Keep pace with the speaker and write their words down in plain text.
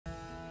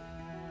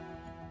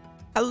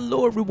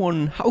Hello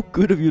everyone, how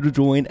good of you to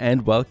join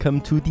and welcome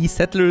to the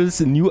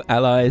Settlers New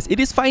Allies. It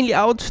is finally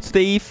out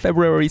today,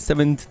 February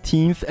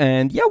 17th,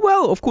 and yeah,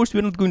 well, of course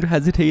we're not going to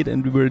hesitate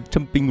and we're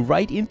jumping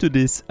right into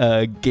this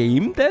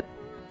game that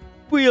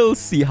we'll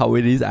see how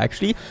it is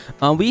actually.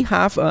 We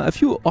have a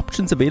few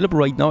options available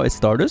right now as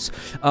starters.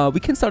 We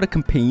can start a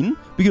campaign.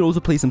 We can also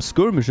play some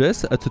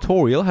skirmishes, a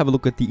tutorial, have a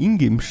look at the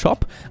in-game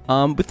shop.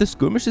 With the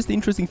skirmishes, the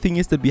interesting thing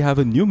is that we have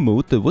a new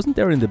mode that wasn't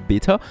there in the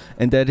beta,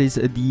 and that is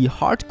the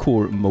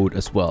hardcore mode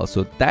as well.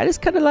 So that is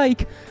kind of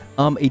like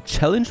a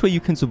challenge where you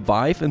can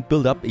survive and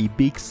build up a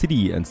big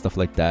city and stuff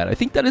like that. I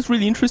think that is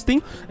really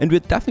interesting, and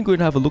we're definitely going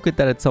to have a look at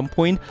that at some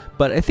point.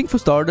 But I think for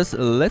starters,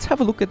 let's have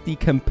a look at the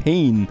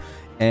campaign.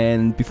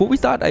 And before we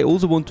start, I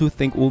also want to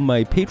thank all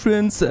my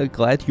patrons.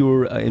 Glad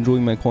you're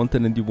enjoying my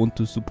content and you want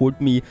to support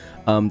me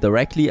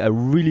directly. I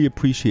really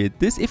appreciate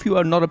this. If you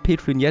are not a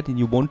patron yet and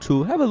you want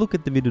to, have a look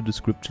at the video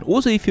description.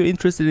 Also, if you're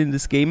interested in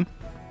this game,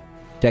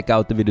 check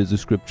out the video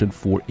description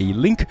for a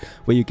link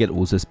where you get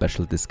also a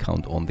special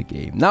discount on the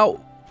game.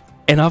 Now,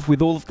 enough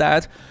with all of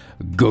that.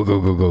 Go, go,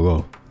 go, go,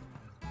 go.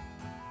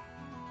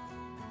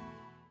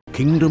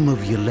 Kingdom of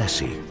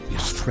Yelesi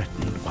is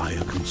threatened by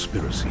a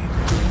conspiracy.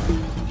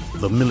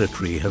 The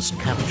military has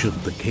captured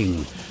the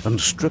king and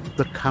stripped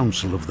the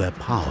council of their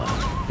power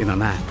in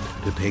an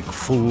act to take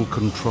full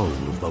control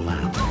of the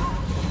land.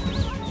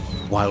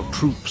 While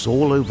troops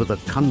all over the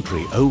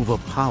country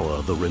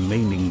overpower the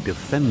remaining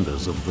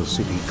defenders of the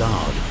city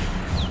guard,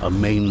 a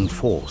main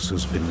force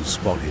has been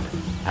spotted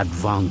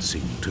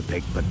advancing to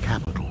take the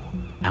capital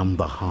and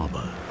the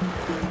harbor.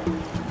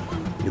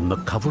 In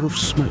the cover of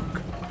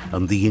smoke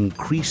and the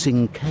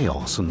increasing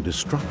chaos and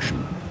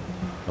destruction,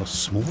 a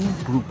small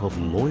group of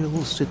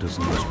loyal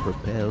citizens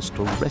prepares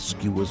to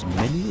rescue as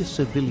many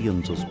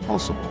civilians as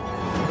possible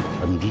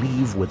and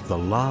leave with the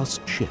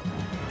last ship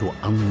to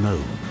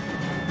unknown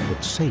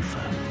but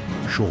safer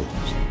shores.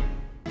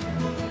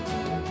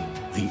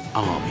 The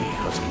army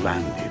has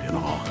landed in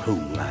our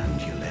homeland,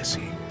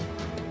 Yelesi.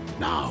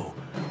 Now,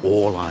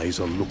 all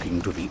eyes are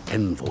looking to the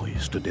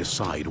envoys to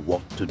decide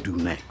what to do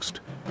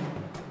next.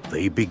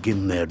 They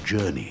begin their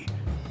journey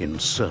in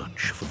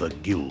search for the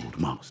guild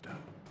master.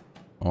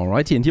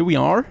 Alrighty, and here we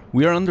are.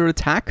 We are under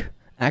attack,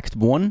 Act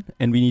 1,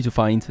 and we need to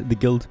find the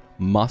guild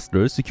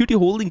master. Security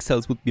holding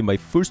cells would be my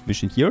first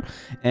mission here.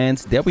 And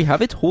there we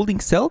have it, holding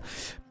cell.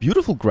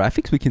 Beautiful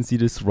graphics, we can see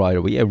this right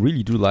away. I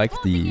really do like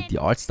the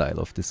art style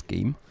of this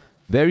game.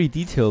 Very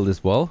detailed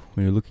as well,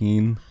 when you're looking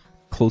in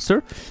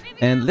closer.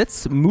 And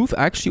let's move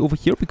actually over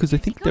here, because I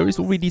think there is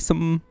already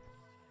some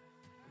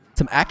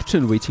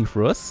action waiting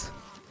for us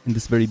in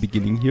this very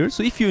beginning here.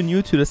 So if you're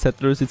new to the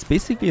Settlers, it's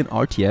basically an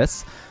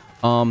RTS.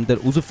 That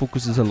also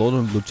focuses a lot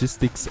on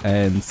logistics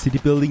and city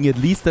building. At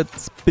least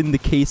that's been the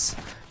case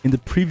in the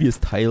previous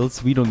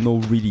titles. We don't know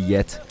really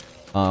yet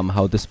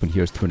how this one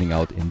here is turning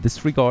out in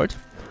this regard.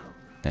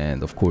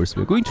 And of course,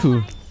 we're going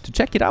to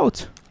check it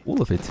out,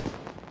 all of it.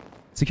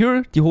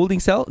 Secure the holding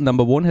cell.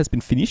 Number 1 has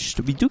been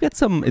finished. We do get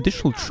some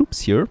additional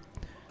troops here.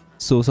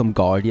 So some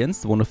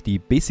guardians, one of the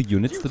basic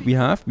units that we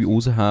have. We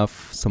also have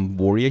some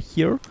warrior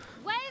here.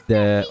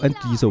 And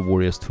these are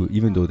warriors too,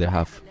 even though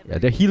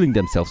they're healing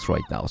themselves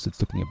right now, so it's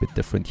looking a bit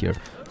different here.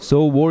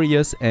 So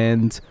warriors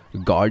and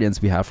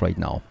guardians we have right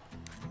now.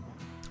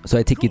 So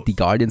I take it the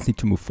guardians need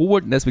to move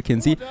forward, and as we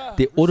can see,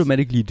 they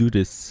automatically do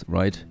this,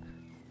 right,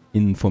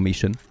 in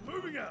formation.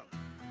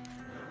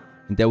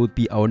 And that would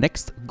be our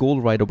next goal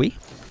right away,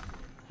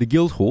 the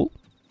guild hall.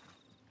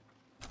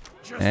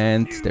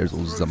 And there's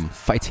also some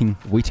fighting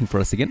waiting for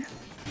us again.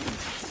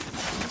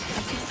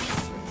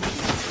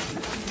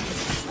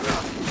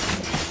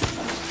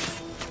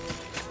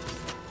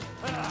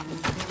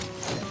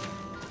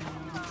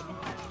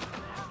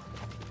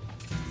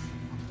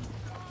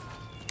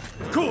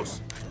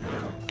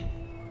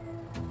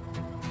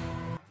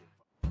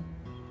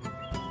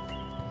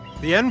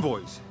 The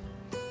envoys?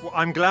 Well,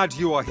 I'm glad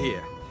you are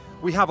here.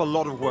 We have a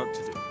lot of work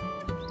to do.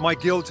 My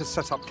guild has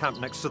set up camp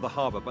next to the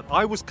harbor, but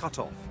I was cut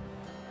off.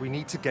 We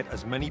need to get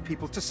as many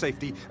people to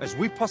safety as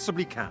we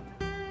possibly can.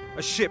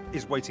 A ship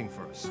is waiting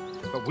for us,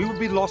 but we would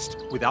be lost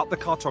without the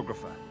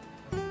cartographer.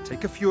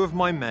 Take a few of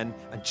my men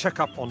and check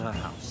up on her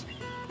house.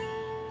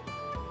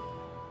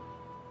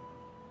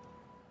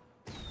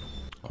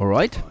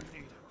 Alright.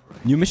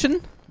 New mission.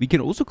 We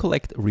can also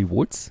collect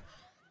rewards.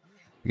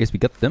 I guess we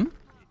got them.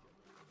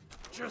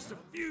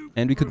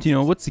 And we continue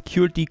on with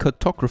security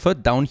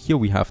cartographer. Down here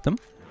we have them.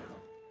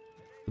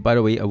 By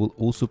the way, I will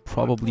also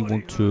probably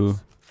want to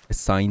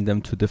assign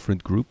them to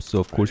different groups. So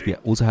of course we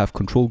also have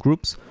control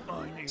groups.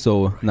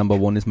 So number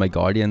 1 is my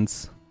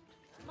guardians.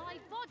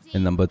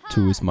 And number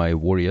 2 is my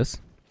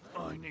warriors.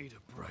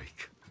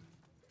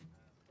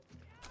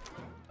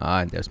 Ah,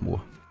 and there's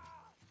more.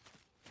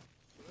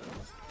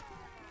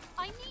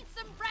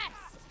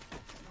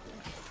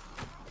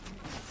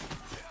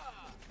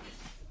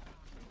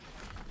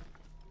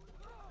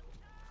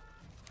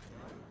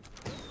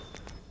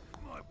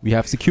 We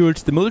have secured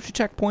the military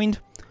checkpoint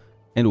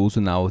and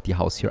also now the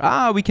house here.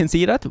 Ah, we can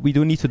see that. We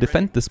do need to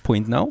defend this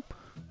point now.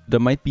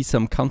 There might be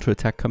some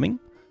counterattack coming.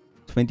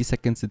 20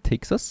 seconds it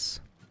takes us.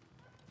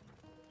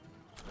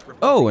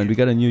 Oh, and we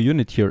got a new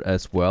unit here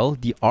as well.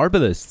 The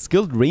Arbalists,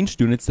 skilled ranged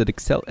units that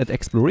excel at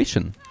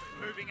exploration.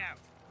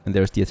 And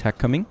there's the attack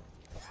coming.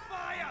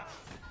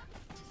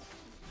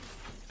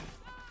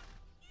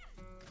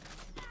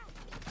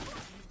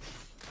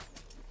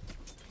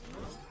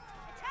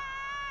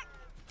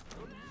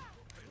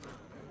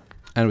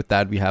 And with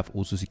that, we have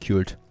also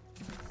secured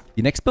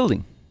the next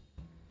building.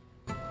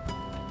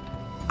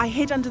 I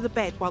hid under the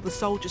bed while the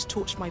soldiers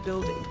torched my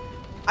building.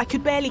 I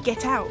could barely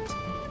get out.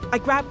 I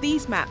grabbed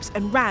these maps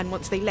and ran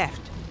once they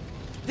left.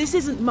 This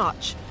isn't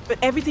much, but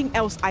everything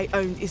else I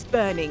owned is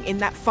burning in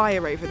that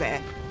fire over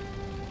there.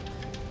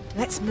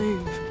 Let's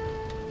move.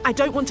 I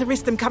don't want to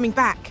risk them coming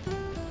back.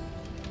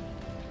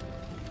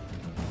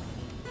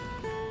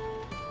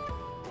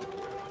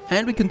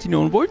 And we continue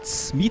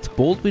onwards. Meet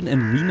Baldwin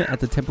and Rena at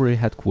the temporary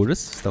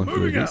headquarters. Down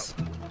here it is.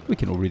 We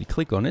can already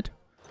click on it.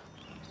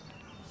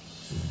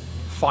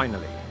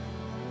 Finally.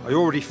 I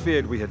already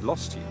feared we had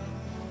lost you.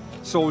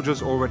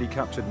 Soldiers already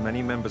captured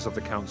many members of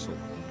the council.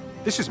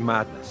 This is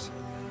madness.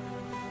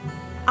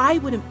 I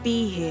wouldn't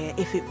be here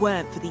if it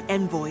weren't for the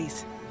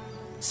envoys.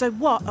 So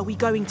what are we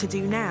going to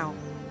do now?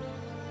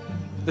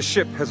 The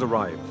ship has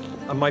arrived,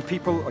 and my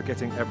people are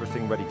getting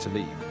everything ready to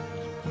leave.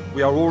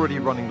 We are already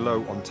running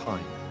low on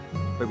time,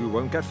 but we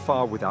won't get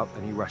far without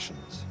any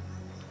rations.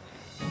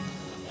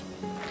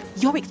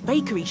 Yorick's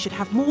bakery should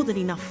have more than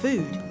enough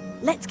food.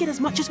 Let's get as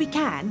much as we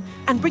can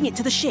and bring it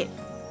to the ship.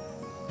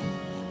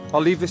 I'll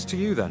leave this to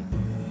you then.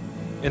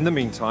 In the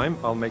meantime,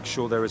 I'll make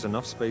sure there is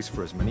enough space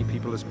for as many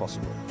people as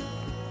possible.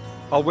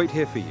 I'll wait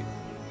here for you.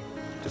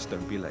 Just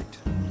don't be late.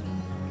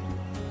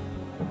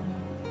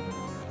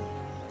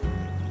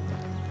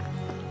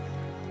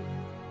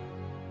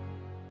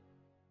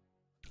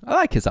 I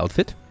like his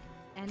outfit.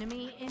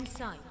 Enemy in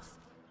sight.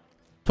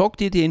 Talk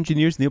to the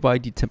engineers nearby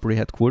the temporary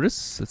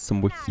headquarters. That's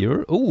somewhere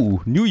here.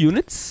 Oh, new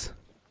units.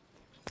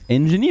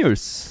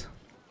 Engineers.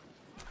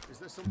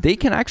 They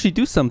can actually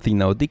do something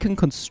now. They can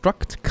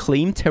construct,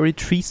 claim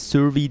territory,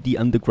 survey the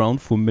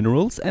underground for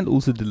minerals, and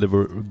also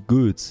deliver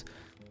goods.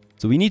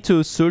 So we need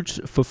to search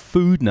for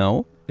food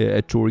now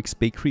at Jorik's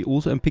bakery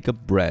also and pick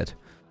up bread.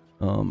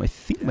 I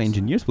think my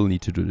engineers will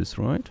need to do this,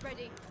 right?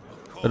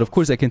 But of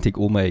course I can take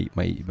all my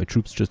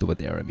troops just over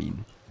there. I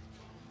mean,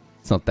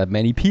 it's not that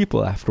many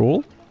people after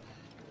all.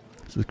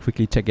 So let's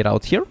quickly check it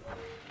out here.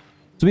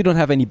 So we don't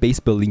have any base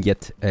building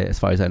yet, as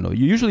far as I know.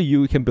 Usually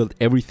you can build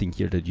everything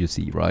here that you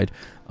see, right?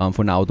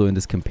 For now though, in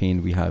this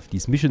campaign we have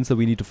these missions that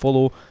we need to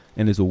follow.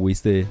 And as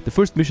always, the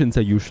first missions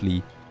are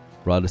usually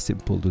rather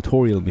simple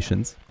tutorial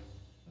missions.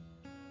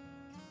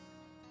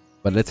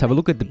 But let's have a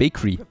look at the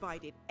bakery.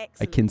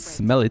 I can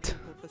smell it.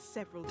 For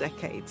several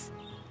decades.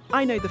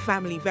 I know the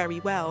family very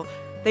well.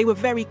 They were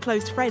very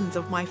close friends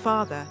of my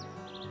father.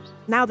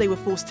 Now they were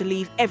forced to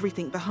leave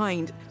everything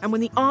behind, and when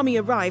the army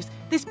arrives,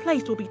 this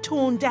place will be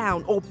torn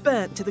down or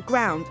burnt to the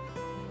ground.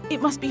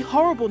 It must be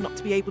horrible not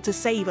to be able to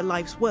save a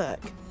life's work.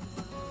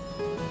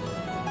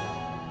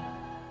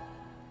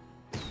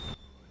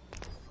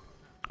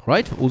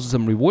 Right, also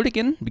some reward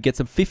again. We get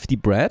some 50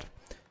 bread.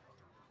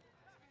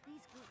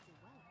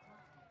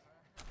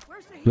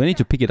 Do I need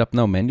to pick it up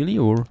now manually,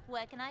 or?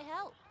 Where can I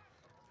help?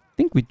 I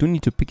think we do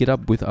need to pick it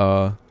up with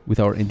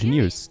our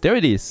engineers. There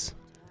it is,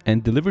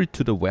 and deliver it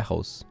to the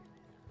warehouse.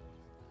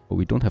 Oh,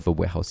 we don't have a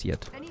warehouse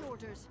yet. Any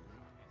orders?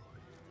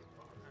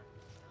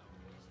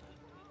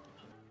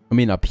 I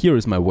mean, up here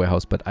is my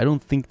warehouse, but I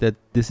don't think that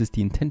this is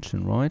the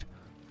intention, right?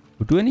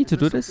 Or do I need to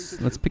do this?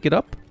 Let's pick it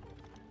up.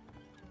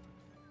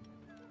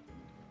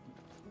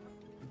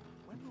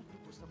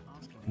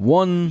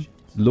 One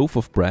loaf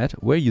of bread.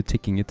 Where are you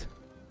taking it?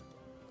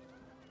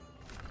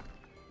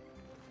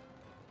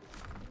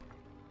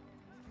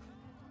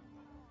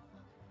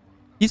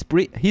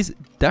 He's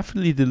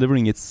definitely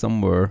delivering it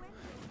somewhere.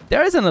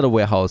 There is another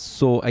warehouse,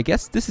 so I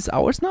guess this is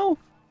ours now?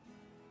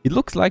 It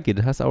looks like it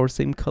has our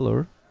same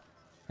color.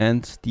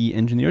 And the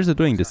engineers are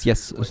doing this,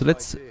 yes. So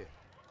let's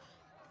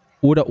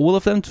order all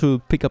of them to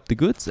pick up the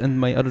goods, and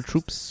my other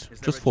troops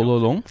just follow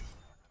along.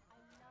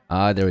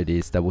 Ah, there it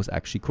is. That was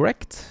actually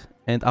correct.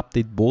 And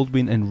update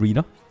Baldwin and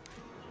Rena.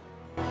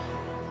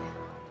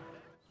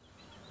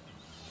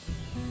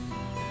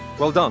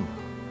 Well done.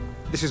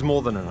 This is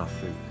more than enough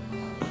food.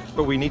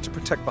 But we need to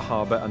protect the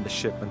harbour and the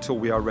ship until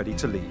we are ready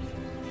to leave.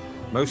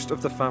 Most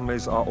of the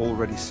families are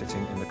already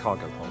sitting in the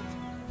cargo hold.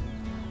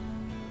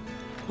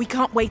 We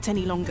can't wait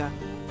any longer.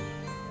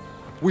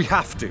 We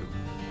have to.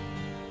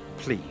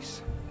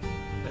 Please,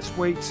 let's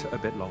wait a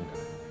bit longer.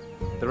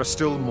 There are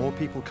still more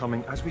people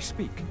coming as we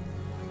speak.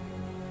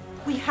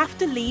 We have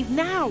to leave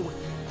now.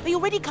 They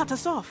already cut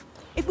us off.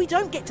 If we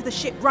don't get to the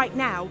ship right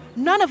now,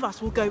 none of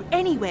us will go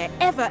anywhere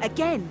ever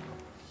again.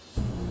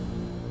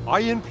 I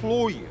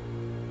implore you.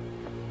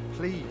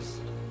 Please.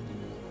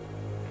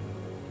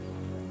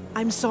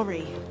 I'm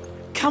sorry.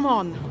 Come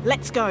on,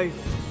 let's go.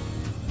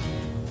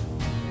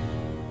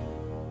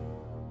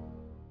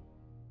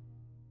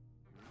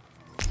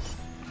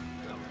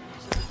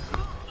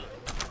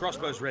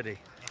 Crossbows ready.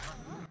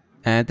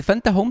 And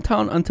defend the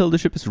hometown until the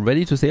ship is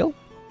ready to sail.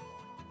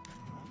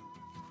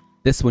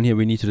 This one here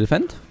we need to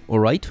defend.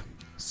 Alright.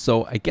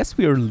 So I guess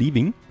we are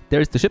leaving.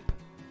 There's the ship.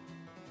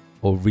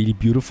 Oh, really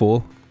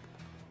beautiful.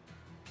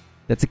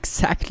 That's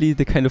exactly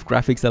the kind of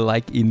graphics I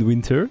like in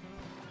winter.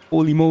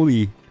 Holy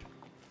moly.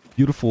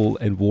 Beautiful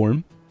and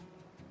warm.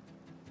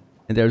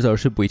 And there's our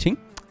ship waiting.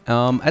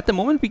 At the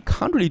moment we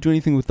can't really do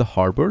anything with the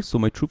harbor. So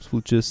my troops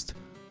will just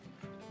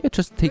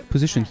take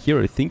position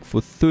here, I think.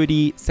 For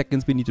 30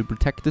 seconds we need to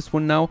protect this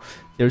one now.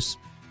 There's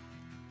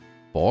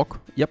fog.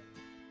 Yep.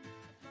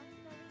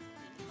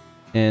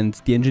 And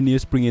the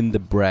engineers bring in the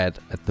bread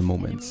at the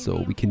moment,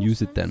 so we can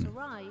use it then.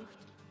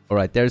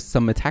 Alright, there's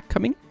some attack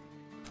coming.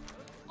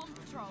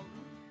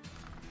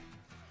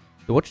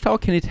 The watchtower,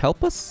 can it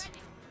help us?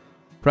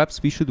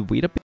 Perhaps we should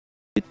wait a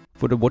bit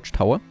for the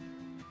watchtower.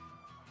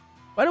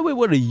 By the way,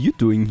 what are you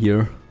doing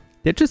here?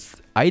 They're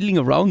just idling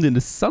around in the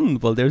sun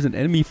while there's an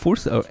enemy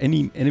force or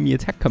any enemy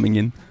attack coming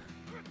in.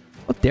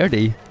 What dare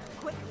they?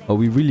 Oh,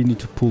 we really need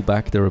to pull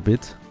back there a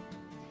bit.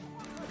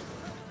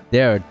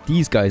 There,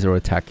 these guys are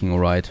attacking,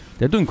 alright.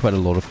 They're doing quite a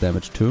lot of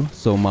damage too.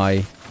 So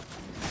my...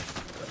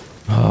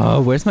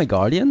 where's my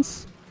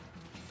guardians?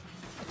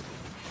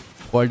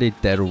 Or are they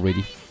dead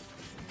already?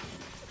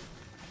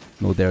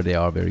 No, there they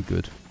are, very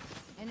good.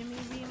 Enemy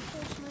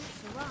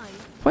reinforcements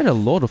arrive. Quite a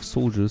lot of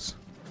soldiers.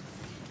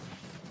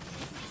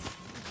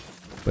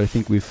 But I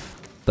think we've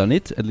done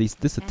it, at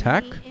least this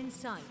attack.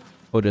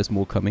 Oh, there's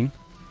more coming.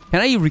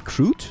 Can I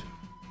recruit?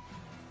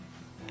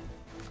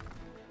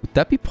 Would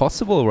that be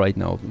possible right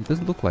now? It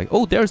doesn't look like...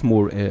 Oh, there's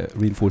more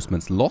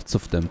reinforcements. Lots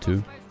of them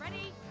too.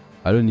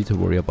 I don't need to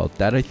worry about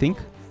that, I think.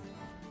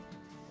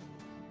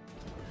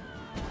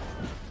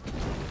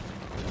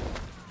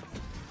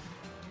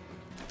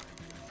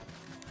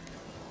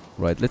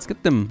 Right, let's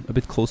get them a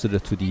bit closer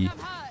to the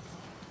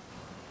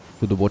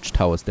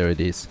watchtowers. There it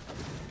is.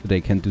 So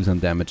they can do some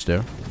damage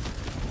there.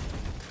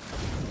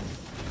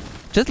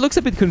 Just looks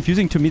a bit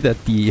confusing to me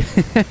that the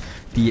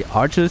the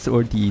archers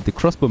or the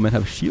crossbowmen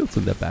have shields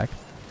on their back.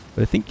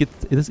 But I think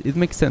it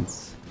makes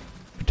sense,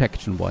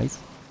 protection-wise.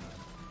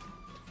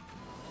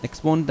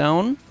 Next one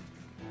down.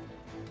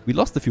 We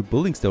lost a few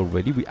buildings there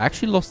already. We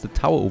actually lost the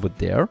tower over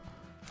there.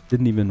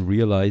 Didn't even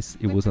realize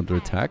it was under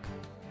attack.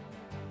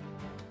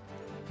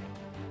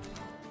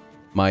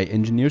 My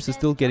engineers are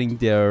still getting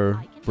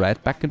their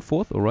bread back and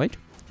forth, alright.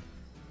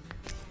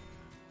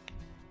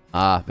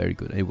 Ah, very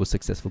good. It was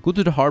successful. Go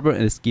to the harbor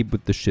and escape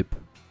with the ship.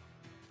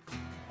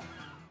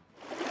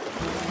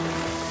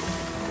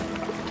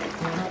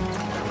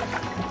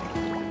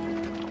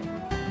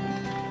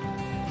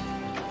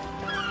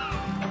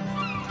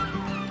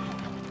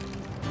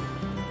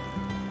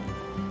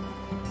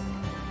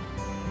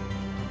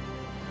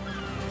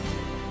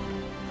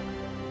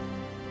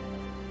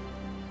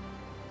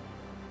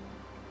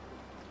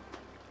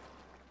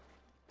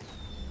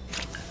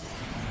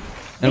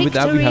 And with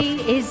that we have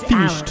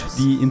finished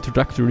the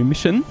introductory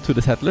mission to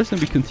the settlers and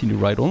we continue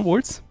right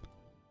onwards.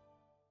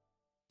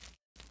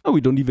 Oh, we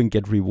don't even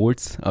get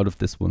rewards out of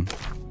this one.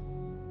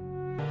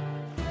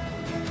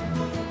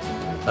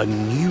 A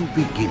new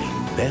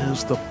beginning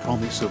bears the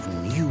promise of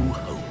new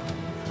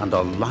hope and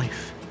a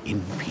life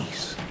in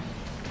peace.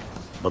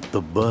 But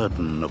the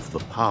burden of the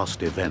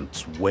past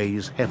events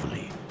weighs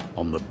heavily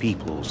on the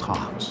people's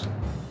hearts.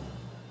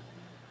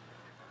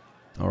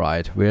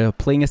 Alright, we're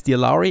playing as the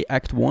Alari,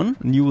 Act 1,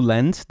 new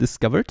land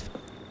discovered.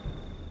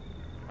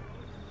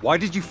 Why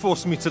did you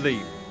force me to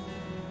leave?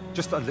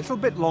 Just a little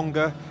bit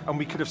longer and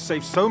we could have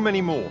saved so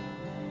many more.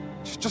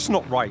 It's just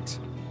not right.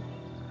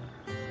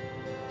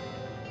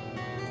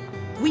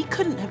 We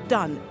couldn't have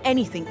done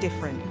anything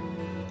different.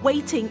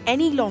 Waiting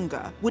any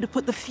longer would have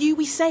put the few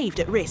we saved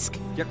at risk.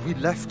 Yet we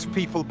left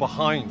people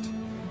behind.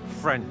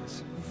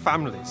 Friends,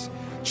 families,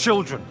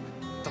 children.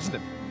 Doesn't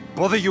it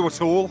bother you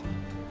at all?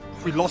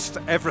 We lost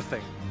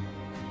everything.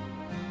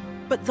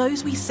 But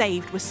those we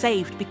saved were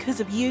saved because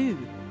of you.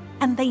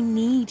 And they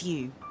need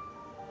you.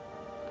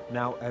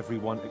 Now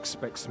everyone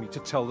expects me to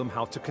tell them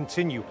how to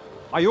continue.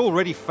 I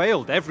already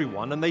failed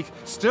everyone and they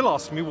still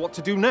ask me what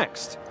to do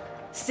next.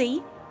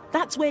 See?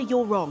 That's where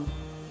you're wrong.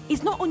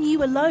 It's not on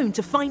you alone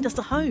to find us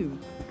a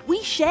home.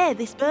 We share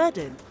this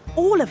burden.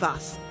 All of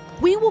us.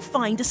 We will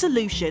find a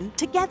solution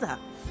together.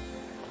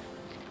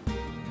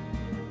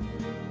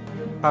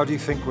 How do you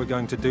think we're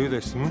going to do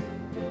this,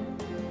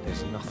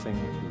 There's nothing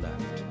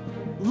left.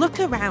 Look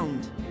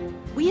around.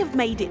 We have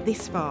made it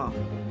this far.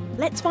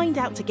 Let's find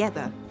out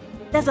together.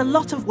 There's a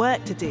lot of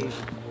work to do.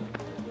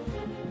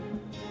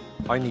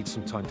 I need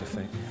some time to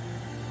think.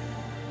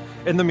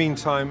 In the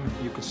meantime,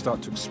 you could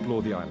start to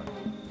explore the island.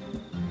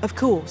 Of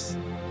course.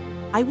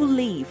 I will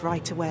leave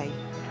right away.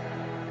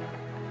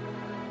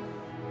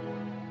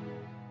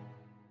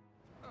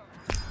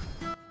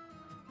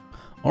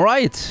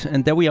 Alright,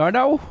 and there we are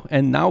now.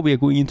 And now we are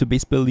going into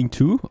base building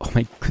 2. Oh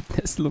my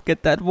goodness, look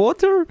at that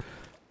water.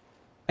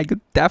 I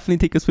could definitely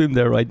take a swim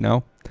there right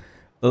now.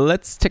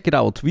 Let's check it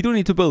out. We do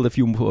need to build a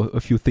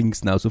few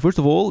things now. So first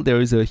of all, there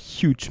is a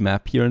huge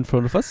map here in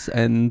front of us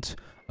and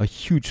a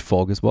huge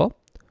fog as well.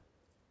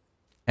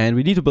 And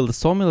we need to build a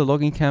sawmill, a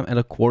logging camp, and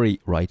a quarry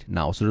right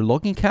now. So the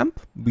logging camp,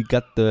 we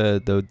got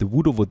the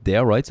wood over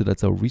there, right? So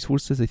that's our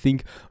resources, I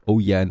think. Oh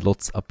yeah, and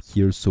lots up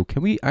here. So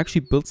can we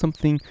actually build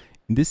something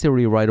in this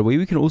area right away?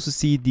 We can also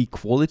see the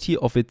quality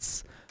of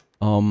its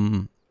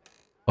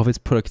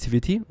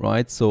productivity,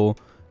 right? So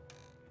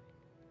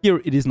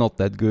here it is not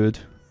that good.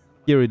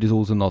 Here it is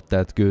also not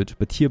that good.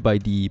 But here by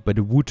the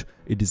wood,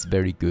 it is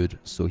very good.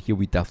 So here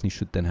we definitely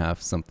should then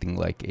have something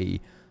like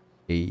a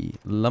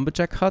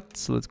lumberjack hut.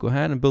 So let's go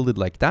ahead and build it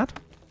like that.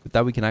 With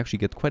that we can actually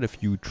get quite a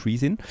few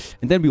trees in.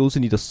 And then we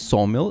also need a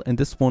sawmill, and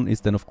this one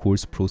is then of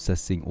course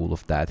processing all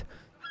of that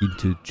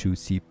into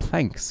juicy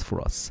planks for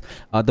us.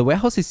 The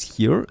warehouse is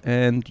here,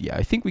 and yeah,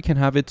 I think we can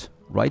have it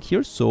right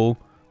here. So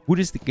wood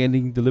is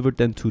getting delivered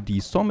then to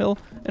the sawmill,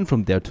 and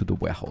from there to the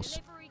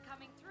warehouse.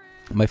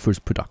 My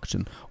first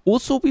production.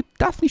 Also, we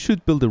definitely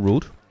should build a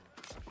road.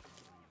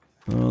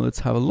 Let's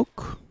have a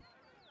look.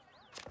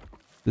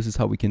 This is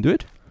how we can do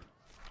it.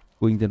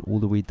 Going then all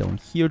the way down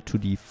here to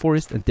the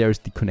forest, and there's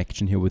the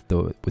connection here with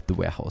the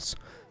warehouse.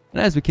 And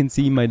as we can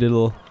see, my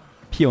little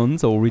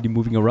peons are already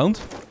moving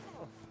around,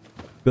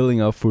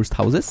 building our first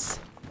houses.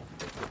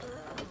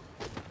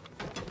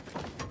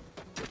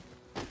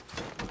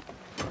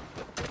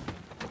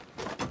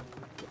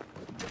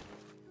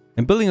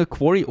 And building a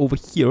quarry over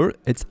here,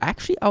 it's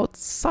actually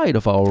outside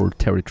of our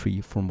territory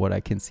from what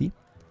I can see.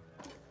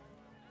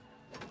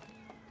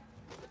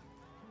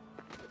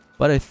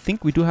 But I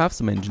think we do have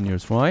some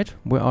engineers, right?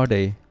 Where are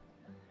they?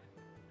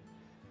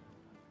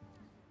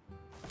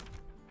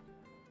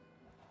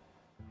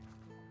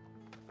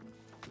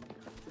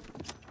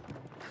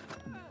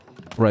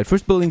 Right,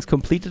 first building's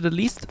completed at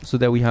least. So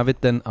there we have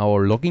it then,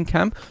 our logging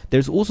camp.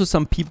 There's also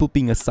some people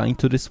being assigned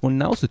to this one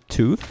now, so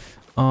 2.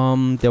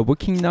 They're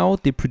working now.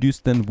 They produce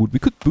then wood. We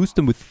could boost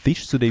them with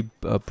fish so they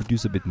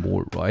produce a bit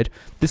more, right?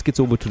 This gets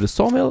over to the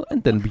sawmill,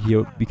 and then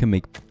here we can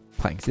make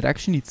planks. It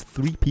actually needs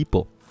 3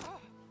 people.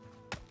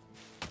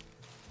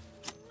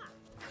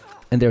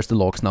 And there's the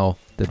logs now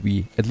that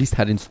we at least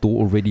had in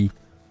store already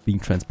being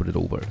transported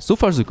over. So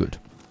far so good.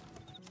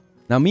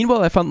 Now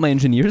meanwhile I found my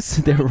engineers.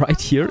 They're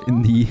right here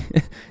in the,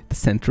 the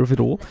center of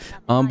it all.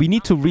 We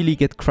need to really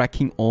get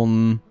cracking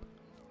on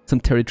some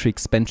territory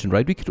expansion,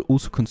 right? We could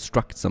also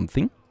construct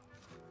something.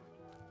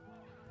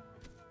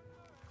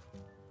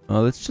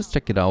 Let's just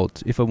check it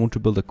out if I want to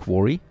build a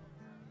quarry.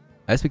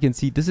 As we can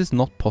see, this is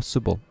not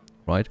possible,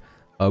 right?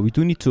 We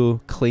do need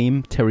to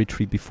claim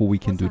territory before we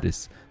can do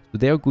this. So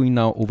they are going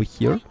now over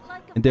here,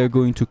 and they're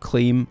going to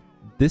claim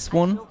this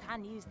one.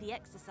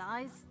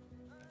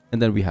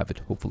 And then we have it,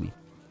 hopefully.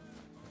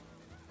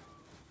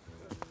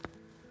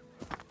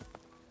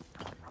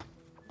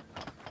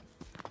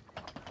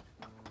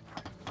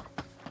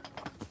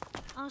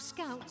 Our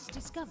scouts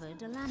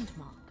discovered a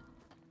landmark.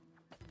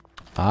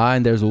 Ah,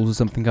 and there's also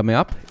something coming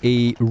up.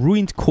 A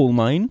ruined coal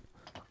mine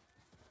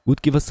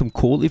would give us some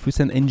coal if we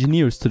send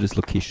engineers to this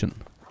location.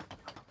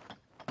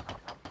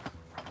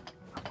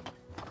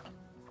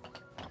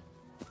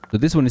 So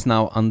this one is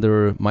now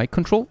under my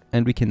control,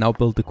 and we can now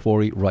build the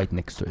quarry right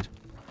next to it.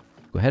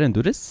 Go ahead and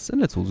do this,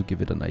 and let's also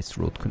give it a nice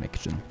road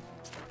connection.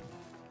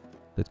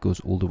 That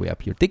goes all the way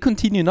up here. They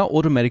continue now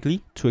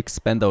automatically to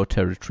expand our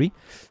territory.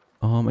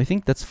 I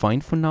think that's fine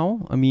for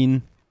now. I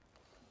mean,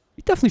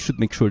 we definitely should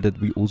make sure that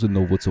we also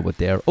know what's over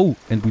there. Oh,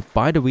 and we,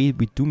 by the way,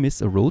 we do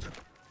miss a road.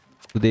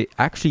 So they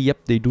actually,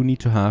 yep, they do need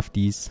to have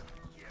these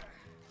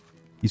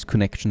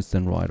connections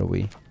then right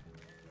away.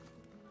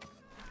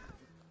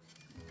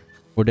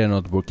 Or they're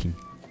not working.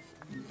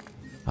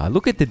 Ah,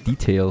 look at the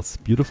details.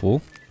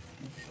 Beautiful.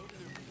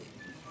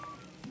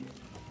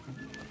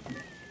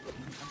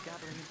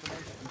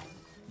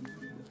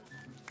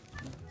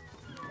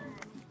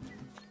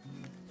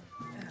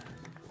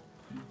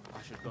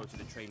 I should go to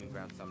the training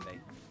ground someday.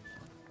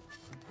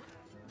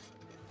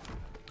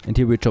 And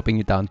here we're chopping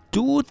it down.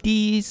 Do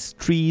these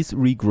trees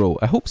regrow?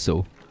 I hope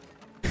so.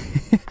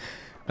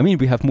 I mean,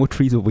 we have more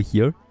trees over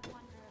here.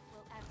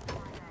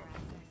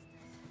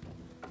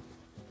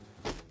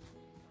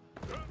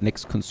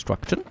 Next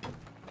construction.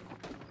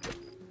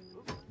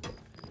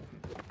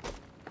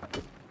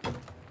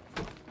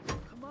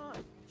 Come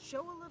on,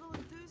 show a little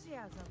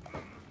enthusiasm.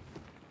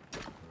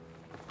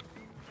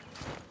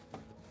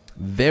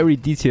 Very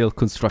detailed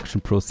construction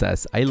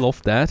process. I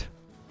love that.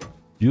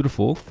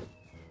 Beautiful.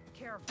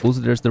 Also,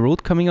 there's the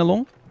road coming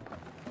along.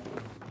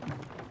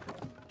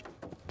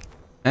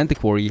 And the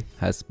quarry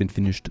has been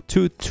finished.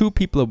 Two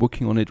people are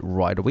working on it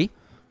right away.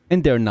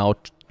 And they're now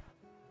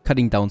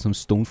cutting down some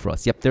stone for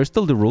us. Yep, there's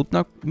still the road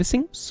now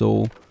missing.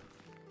 So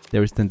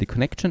there is then the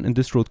connection. And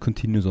this road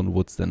continues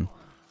onwards then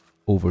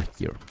over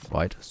here.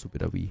 Right, so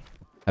better we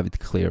have it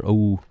clear.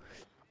 Oh,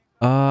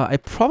 I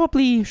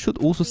probably should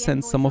also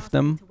send some of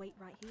them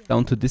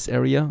down to this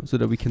area so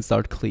that we can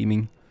start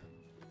claiming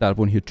that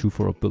one here too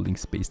for our building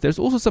space. There's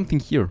also something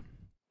here.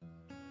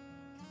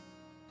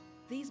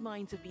 These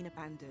mines have been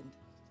abandoned,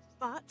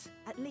 but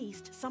at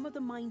least some of the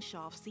mine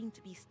shafts seem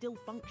to be still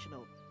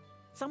functional.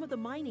 Some of the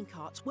mining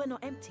carts were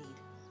not emptied.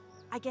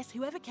 I guess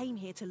whoever came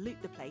here to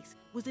loot the place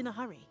was in a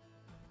hurry.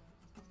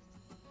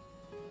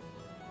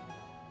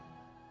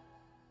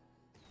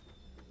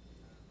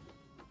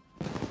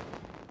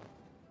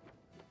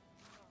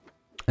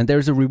 And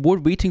there's a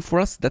reward waiting for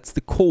us. That's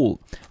the coal.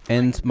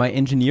 And my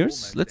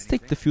engineers, let's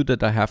take the few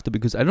that I have to,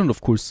 because I don't, of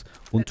course,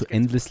 want to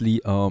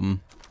endlessly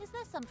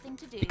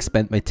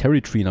expand my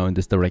territory now in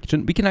this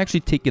direction. We can actually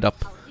take it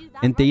up,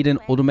 and they then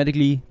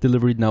automatically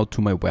deliver it now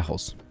to my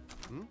warehouse.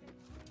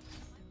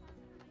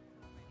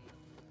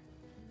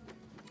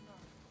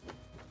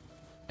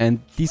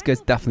 And these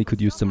guys definitely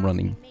could use some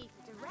running.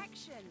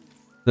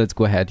 Let's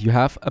go ahead. You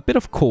have a bit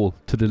of coal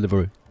to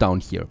deliver down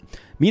here.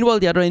 Meanwhile,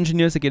 the other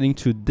engineers are getting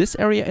to this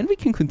area, and we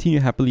can continue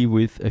happily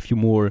with a few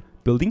more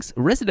buildings.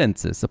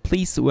 Residences, a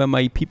place where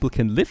my people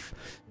can live.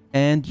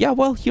 And yeah,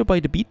 well, here by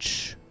the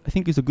beach, I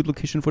think is a good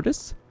location for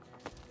this.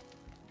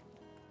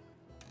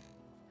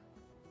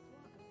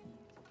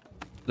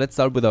 Let's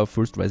start with our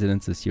first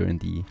residences here in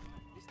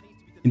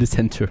the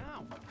center.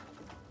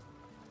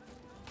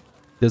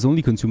 There's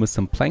only consume us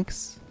some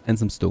planks and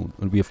some stone,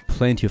 and we have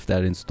plenty of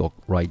that in stock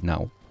right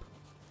now.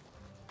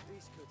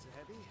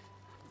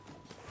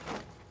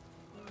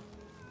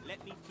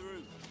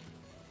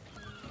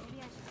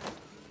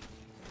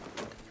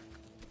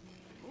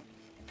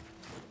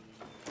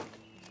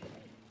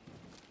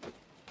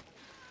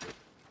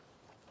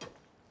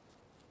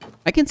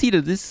 I can see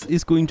that this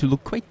is going to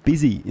look quite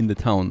busy in the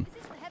town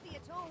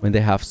when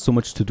they have so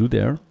much to do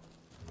there.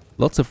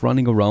 Lots of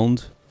running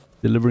around,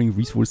 delivering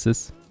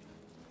resources.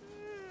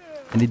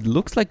 And it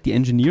looks like the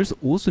engineers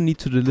also need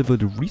to deliver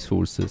the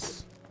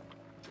resources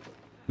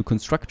to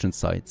construction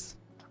sites.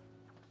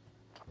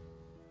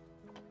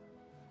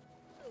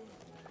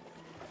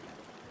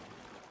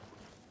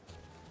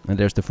 And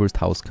there's the first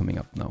house coming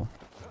up now.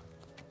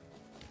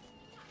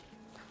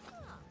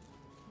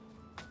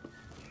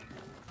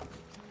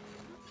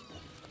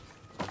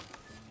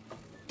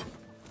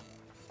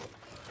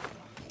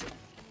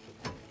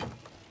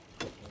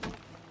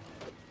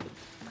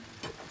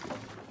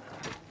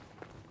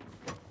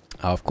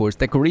 Of course,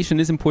 decoration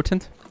is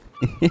important.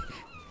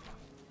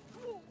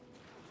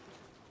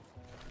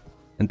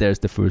 And there's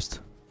the first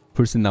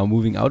person now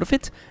moving out of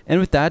it. And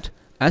with that,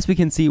 as we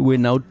can see, we're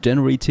now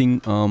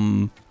generating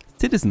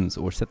citizens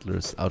or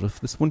settlers out of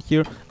this one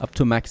here, up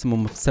to a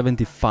maximum of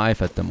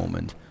 75 at the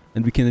moment.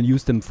 And we can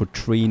use them for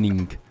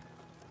training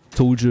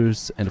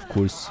soldiers and, of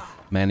course,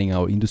 manning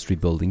our industry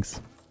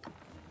buildings.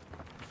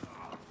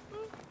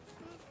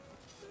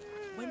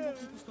 When will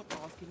people stop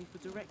asking me for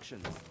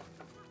directions?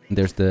 And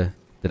there's the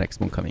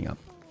next one coming up.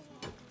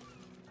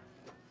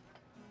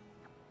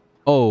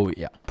 Oh,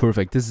 yeah,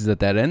 perfect. This is a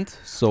dead end,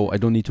 so I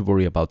don't need to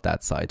worry about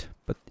that side.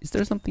 But is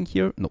there something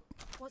here? No.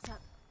 What's up?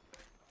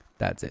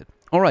 That's it.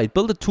 All right,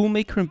 build a tool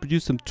maker and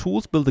produce some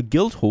tools, build a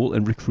guild hall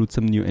and recruit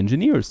some new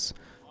engineers.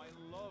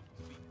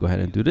 Go ahead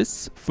and do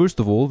this.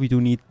 First of all, we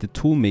do need the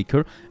tool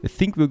maker. I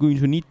think we're going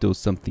to need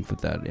something for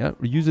that. Yeah,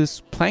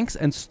 uses planks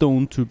and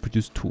stone to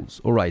produce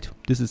tools. All right,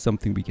 this is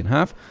something we can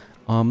have.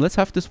 Let's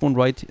have this one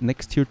right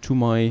next here to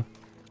my...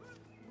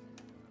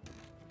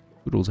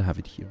 Could also have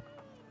it here.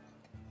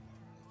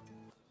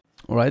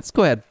 Alright, let's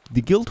go ahead.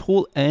 The guild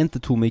hall and the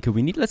toolmaker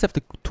we need. Let's have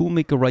the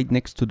toolmaker right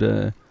next to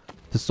the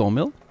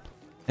sawmill.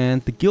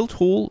 And the guild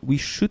hall we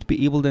should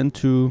be able then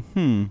to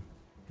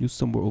use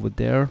somewhere over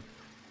there.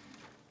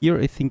 Here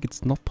I think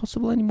it's not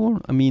possible anymore.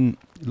 I mean,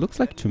 it looks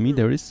like to me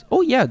there is... Oh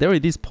yeah, there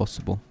it is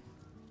possible.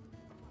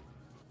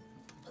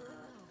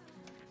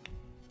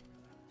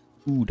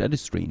 Ooh, that is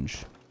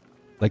strange.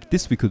 Like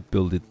this we could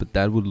build it, but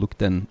that would look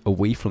then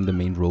away from the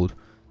main road.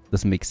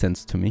 Doesn't make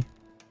sense to me.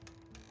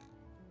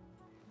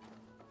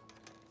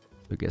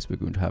 I guess we're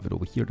going to have it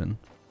over here then.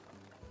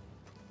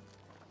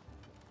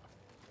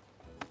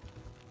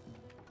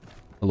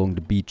 Along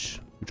the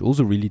beach, which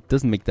also really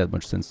doesn't make that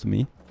much sense to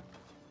me.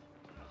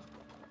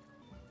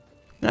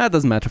 That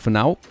doesn't matter for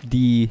now.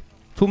 The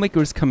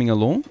toolmaker is coming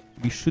along.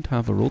 We should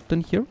have a road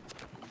then here.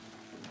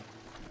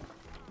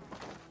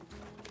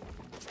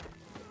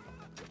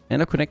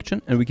 And a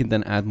connection, and we can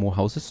then add more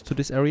houses to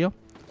this area.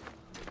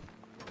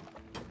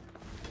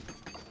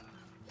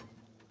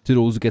 So it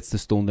also gets the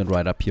stone then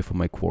right up here for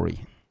my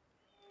quarry.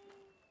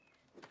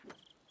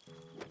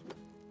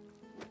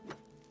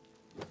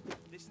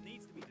 This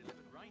needs to be delivered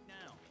right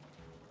now.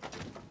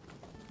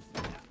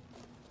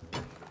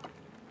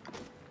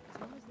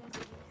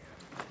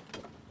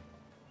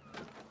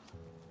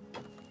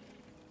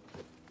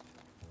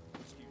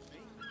 Excuse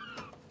me.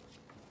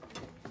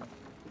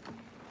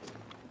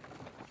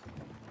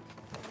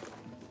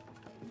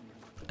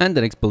 And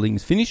the next building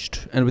is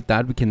finished, and with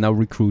that we can now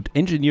recruit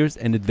engineers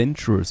and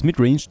adventurers,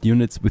 mid-ranged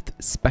units with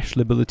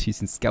special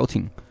abilities in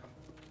scouting.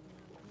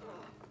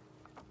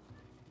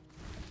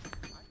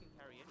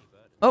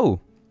 Oh,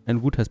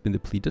 and wood has been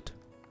depleted.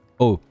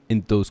 Oh,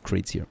 in those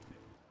crates here.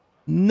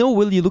 No,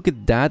 will you look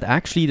at that?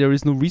 Actually, there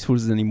is no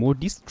resources anymore.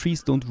 These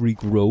trees don't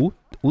regrow.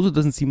 Also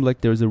doesn't seem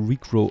like there's a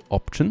regrow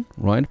option,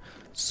 right?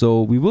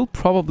 So we will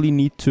probably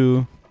need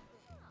to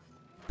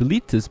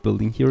delete this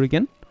building here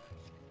again.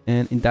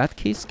 And in that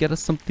case, get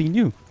us something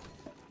new.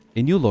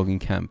 A new logging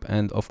camp.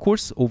 And of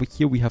course, over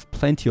here we have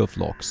plenty of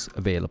logs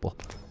available.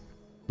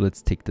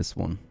 Let's take this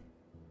one.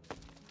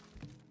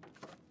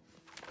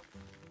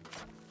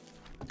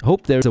 I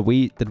hope there's a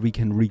way that we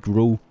can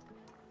regrow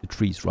the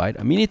trees, right?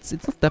 I mean, it's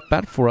not that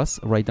bad for us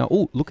right now.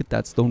 Oh, look at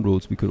that, stone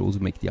roads. We could also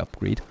make the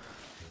upgrade.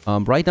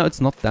 Right now,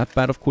 it's not that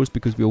bad, of course,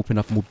 because we open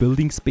up more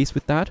building space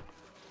with that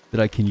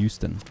I can use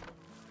then.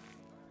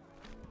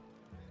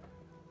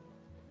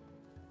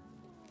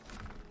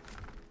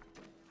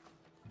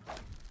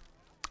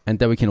 And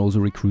then we can also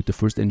recruit the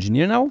first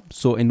engineer now.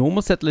 So a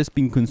normal settler is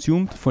being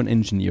consumed for an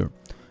engineer.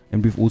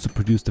 And we've also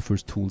produced the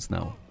first tools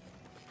now.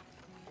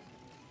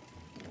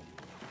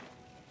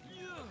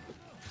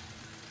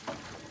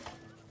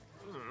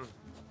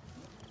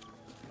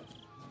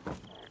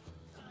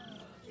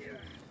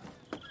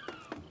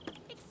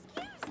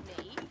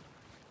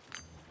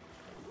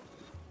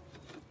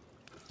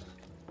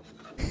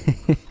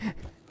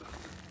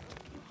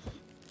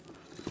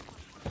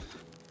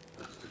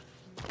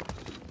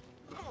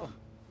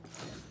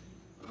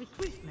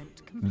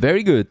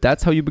 Very good.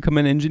 That's how you become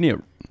an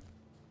engineer.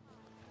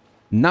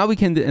 Now we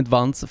can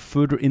advance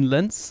further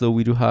inland. So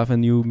we do have a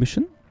new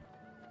mission.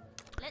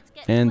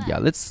 And yeah,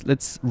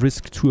 let's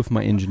risk 2 of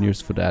my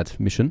engineers for that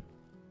mission.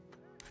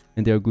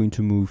 And they are going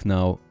to move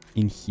now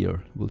in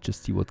here. We'll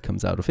just see what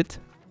comes out of it.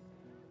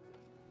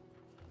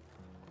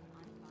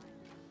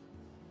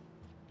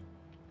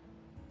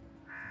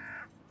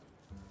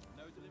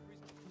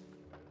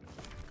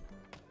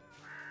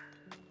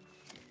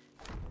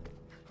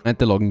 And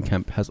the logging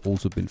camp has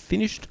also been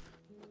finished,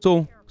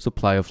 so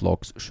supply of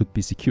logs should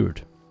be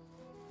secured.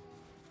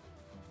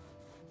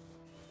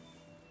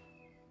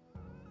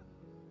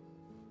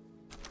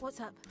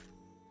 What's up?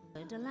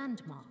 A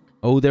landmark.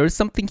 Oh, there is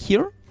something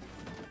here.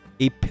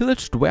 A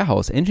pillaged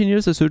warehouse.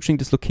 Engineers are searching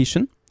this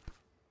location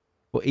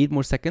for 8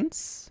 more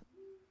seconds.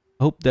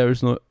 I hope there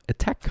is no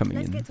attack coming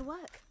in. Let's get to work.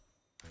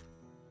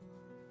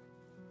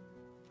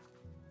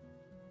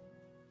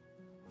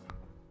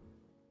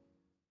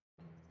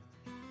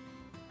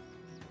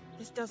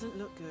 This doesn't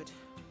look good.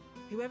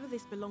 Whoever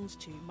this belongs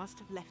to must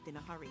have left in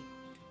a hurry.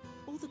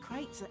 All the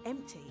crates are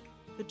empty,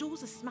 the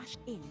doors are smashed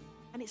in,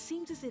 and it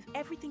seems as if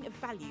everything of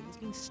value has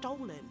been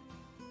stolen.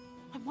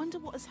 I wonder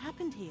what has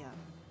happened here.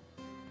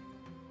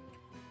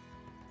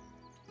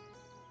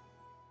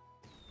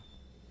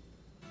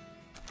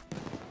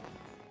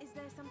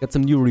 Got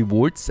some new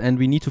rewards, and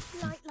we need to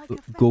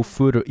go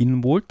further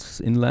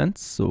inwards, inland.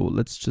 So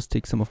let's just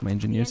take some of my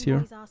engineers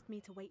here.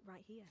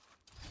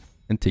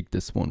 And take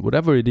this one,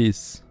 whatever it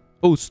is.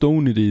 Oh,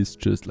 stone it is,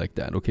 just like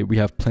that. Okay, we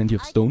have plenty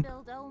of stone. I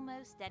can build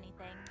almost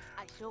anything.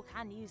 I sure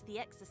can use the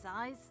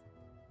exercise.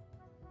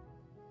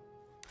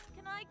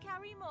 Can I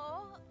carry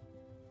more?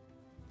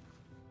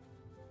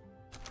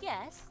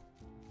 Yes.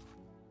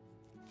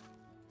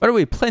 By the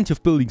way, plenty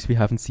of buildings we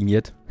haven't seen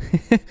yet.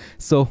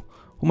 So,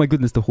 oh my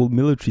goodness, the whole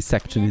military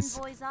section is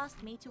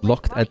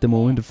blocked at the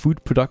moment. The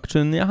food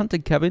production, yeah,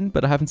 hunting cabin,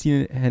 but I haven't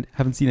seen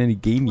any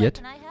game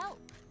yet.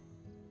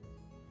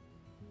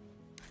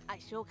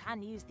 Sure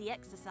can use the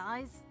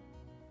exercise.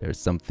 There's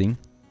something.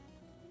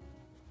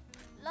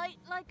 Light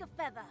like a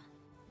feather.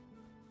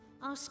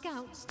 Our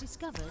scouts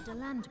discovered a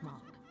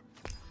landmark.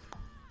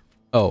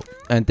 Oh,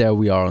 and there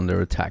we are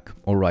under attack.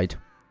 Alright.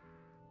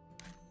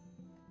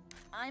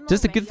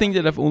 Just a good thing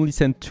that I've only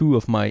sent 2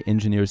 of my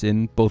engineers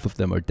in. Both of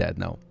them are dead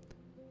now.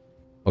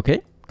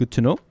 Okay, good to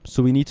know.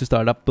 So we need to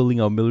start up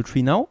building our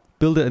military now.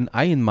 Build an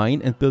iron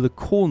mine and build a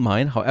coal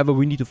mine. However,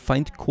 we need to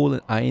find coal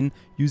and iron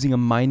using a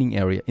mining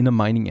area, in a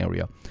mining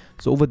area.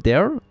 So over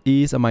there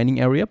is a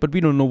mining area, but we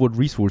don't know what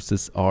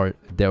resources are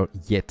there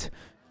yet.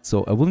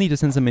 So I will need to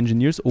send some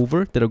engineers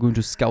over that are going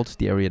to scout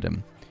the area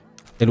then.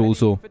 And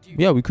also,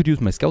 yeah, we could use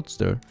my scouts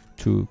there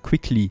to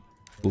quickly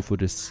go for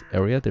this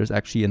area. There's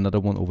actually another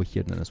one over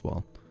here then as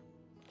well.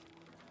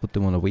 Put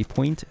them on a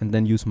waypoint and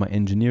then use my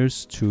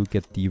engineers to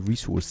get the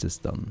resources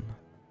done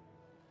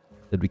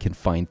that we can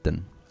find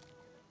then.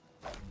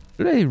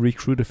 Should I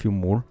recruit a few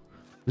more?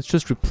 Let's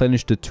just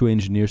replenish the 2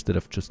 engineers that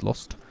I've just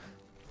lost.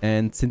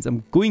 And since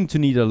I'm going to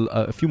need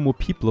a few more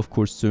people, of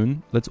course,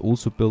 soon, let's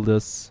also build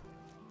us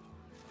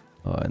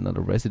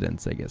another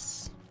residence, I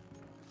guess.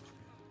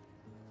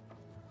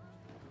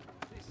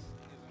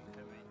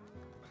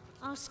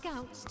 Our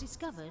scouts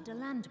discovered a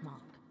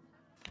landmark.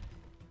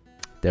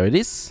 There it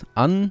is.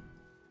 Unsurveyed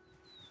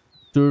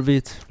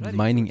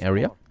mining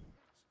area.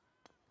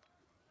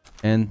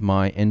 And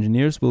my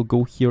engineers will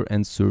go here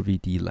and survey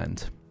the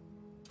land.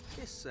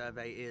 This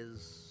survey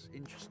is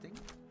interesting.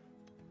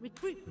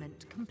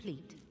 Recruitment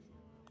complete.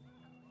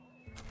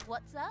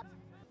 What's up?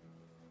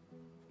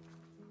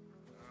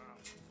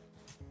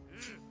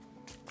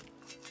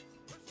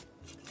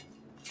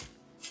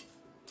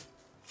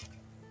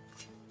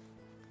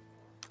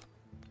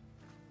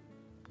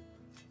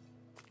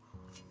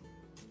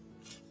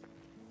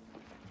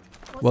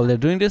 While they're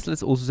doing this,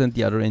 let's also send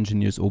the other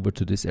engineers over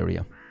to this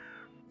area.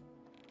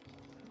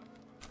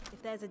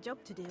 If there's a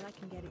job to do, I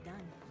can get it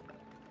done.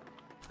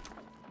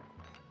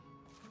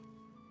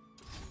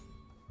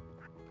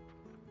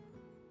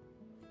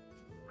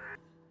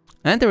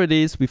 And there it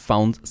is, we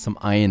found some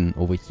iron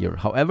over here.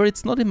 However,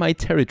 it's not in my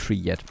territory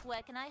yet.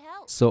 Where can I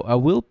help? So I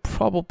will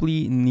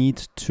probably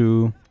need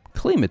to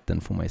claim it then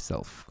for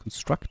myself.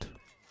 Construct.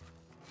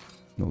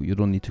 No, you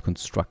don't need to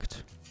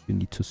construct. You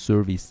need to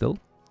survey still.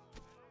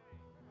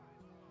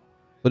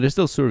 But they're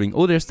still serving.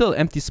 Oh, there's still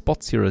empty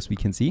spots here, as we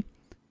can see.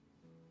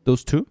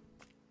 Those two.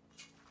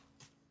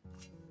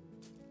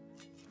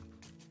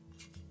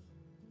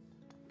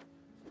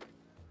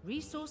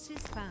 Resources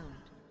found.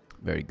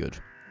 Very good.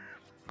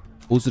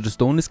 Also, the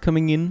stone is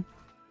coming in.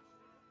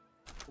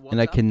 And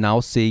I can now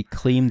say,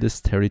 claim this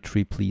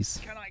territory, please.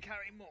 Can I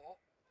carry more?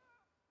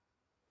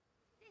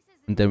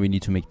 And then we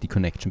need to make the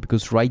connection.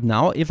 Because right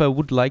now, if I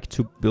would like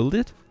to build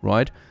it,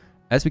 right,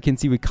 as we can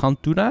see, we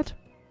can't do that.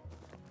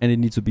 And it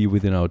needs to be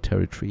within our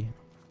territory.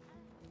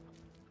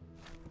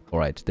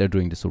 Alright, they're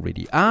doing this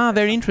already. Ah,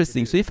 very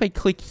interesting. So if I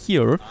click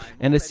here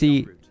and I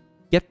say,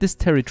 get this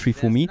territory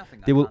for me,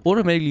 they will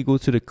automatically go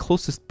to the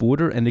closest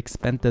border and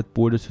expand that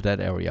border to that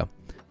area.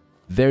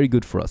 Very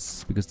good for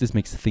us, because this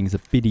makes things a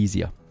bit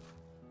easier.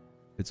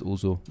 Let's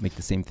also make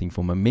the same thing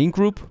for my main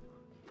group,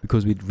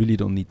 because we really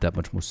don't need that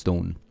much more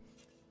stone.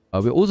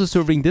 We're also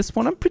serving this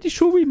one. I'm pretty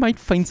sure we might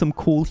find some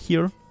coal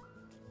here.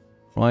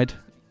 Right?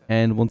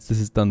 And once this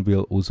is done,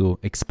 we're also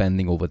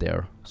expanding over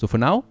there. So for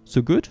now,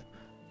 so good.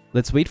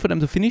 Let's wait for them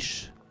to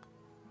finish.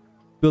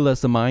 Build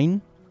us a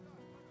mine.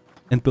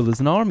 And build us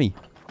an army.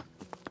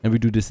 And we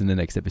do this in the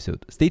next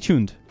episode. Stay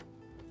tuned.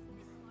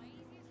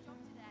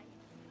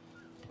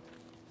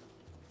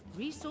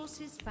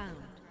 Resources found.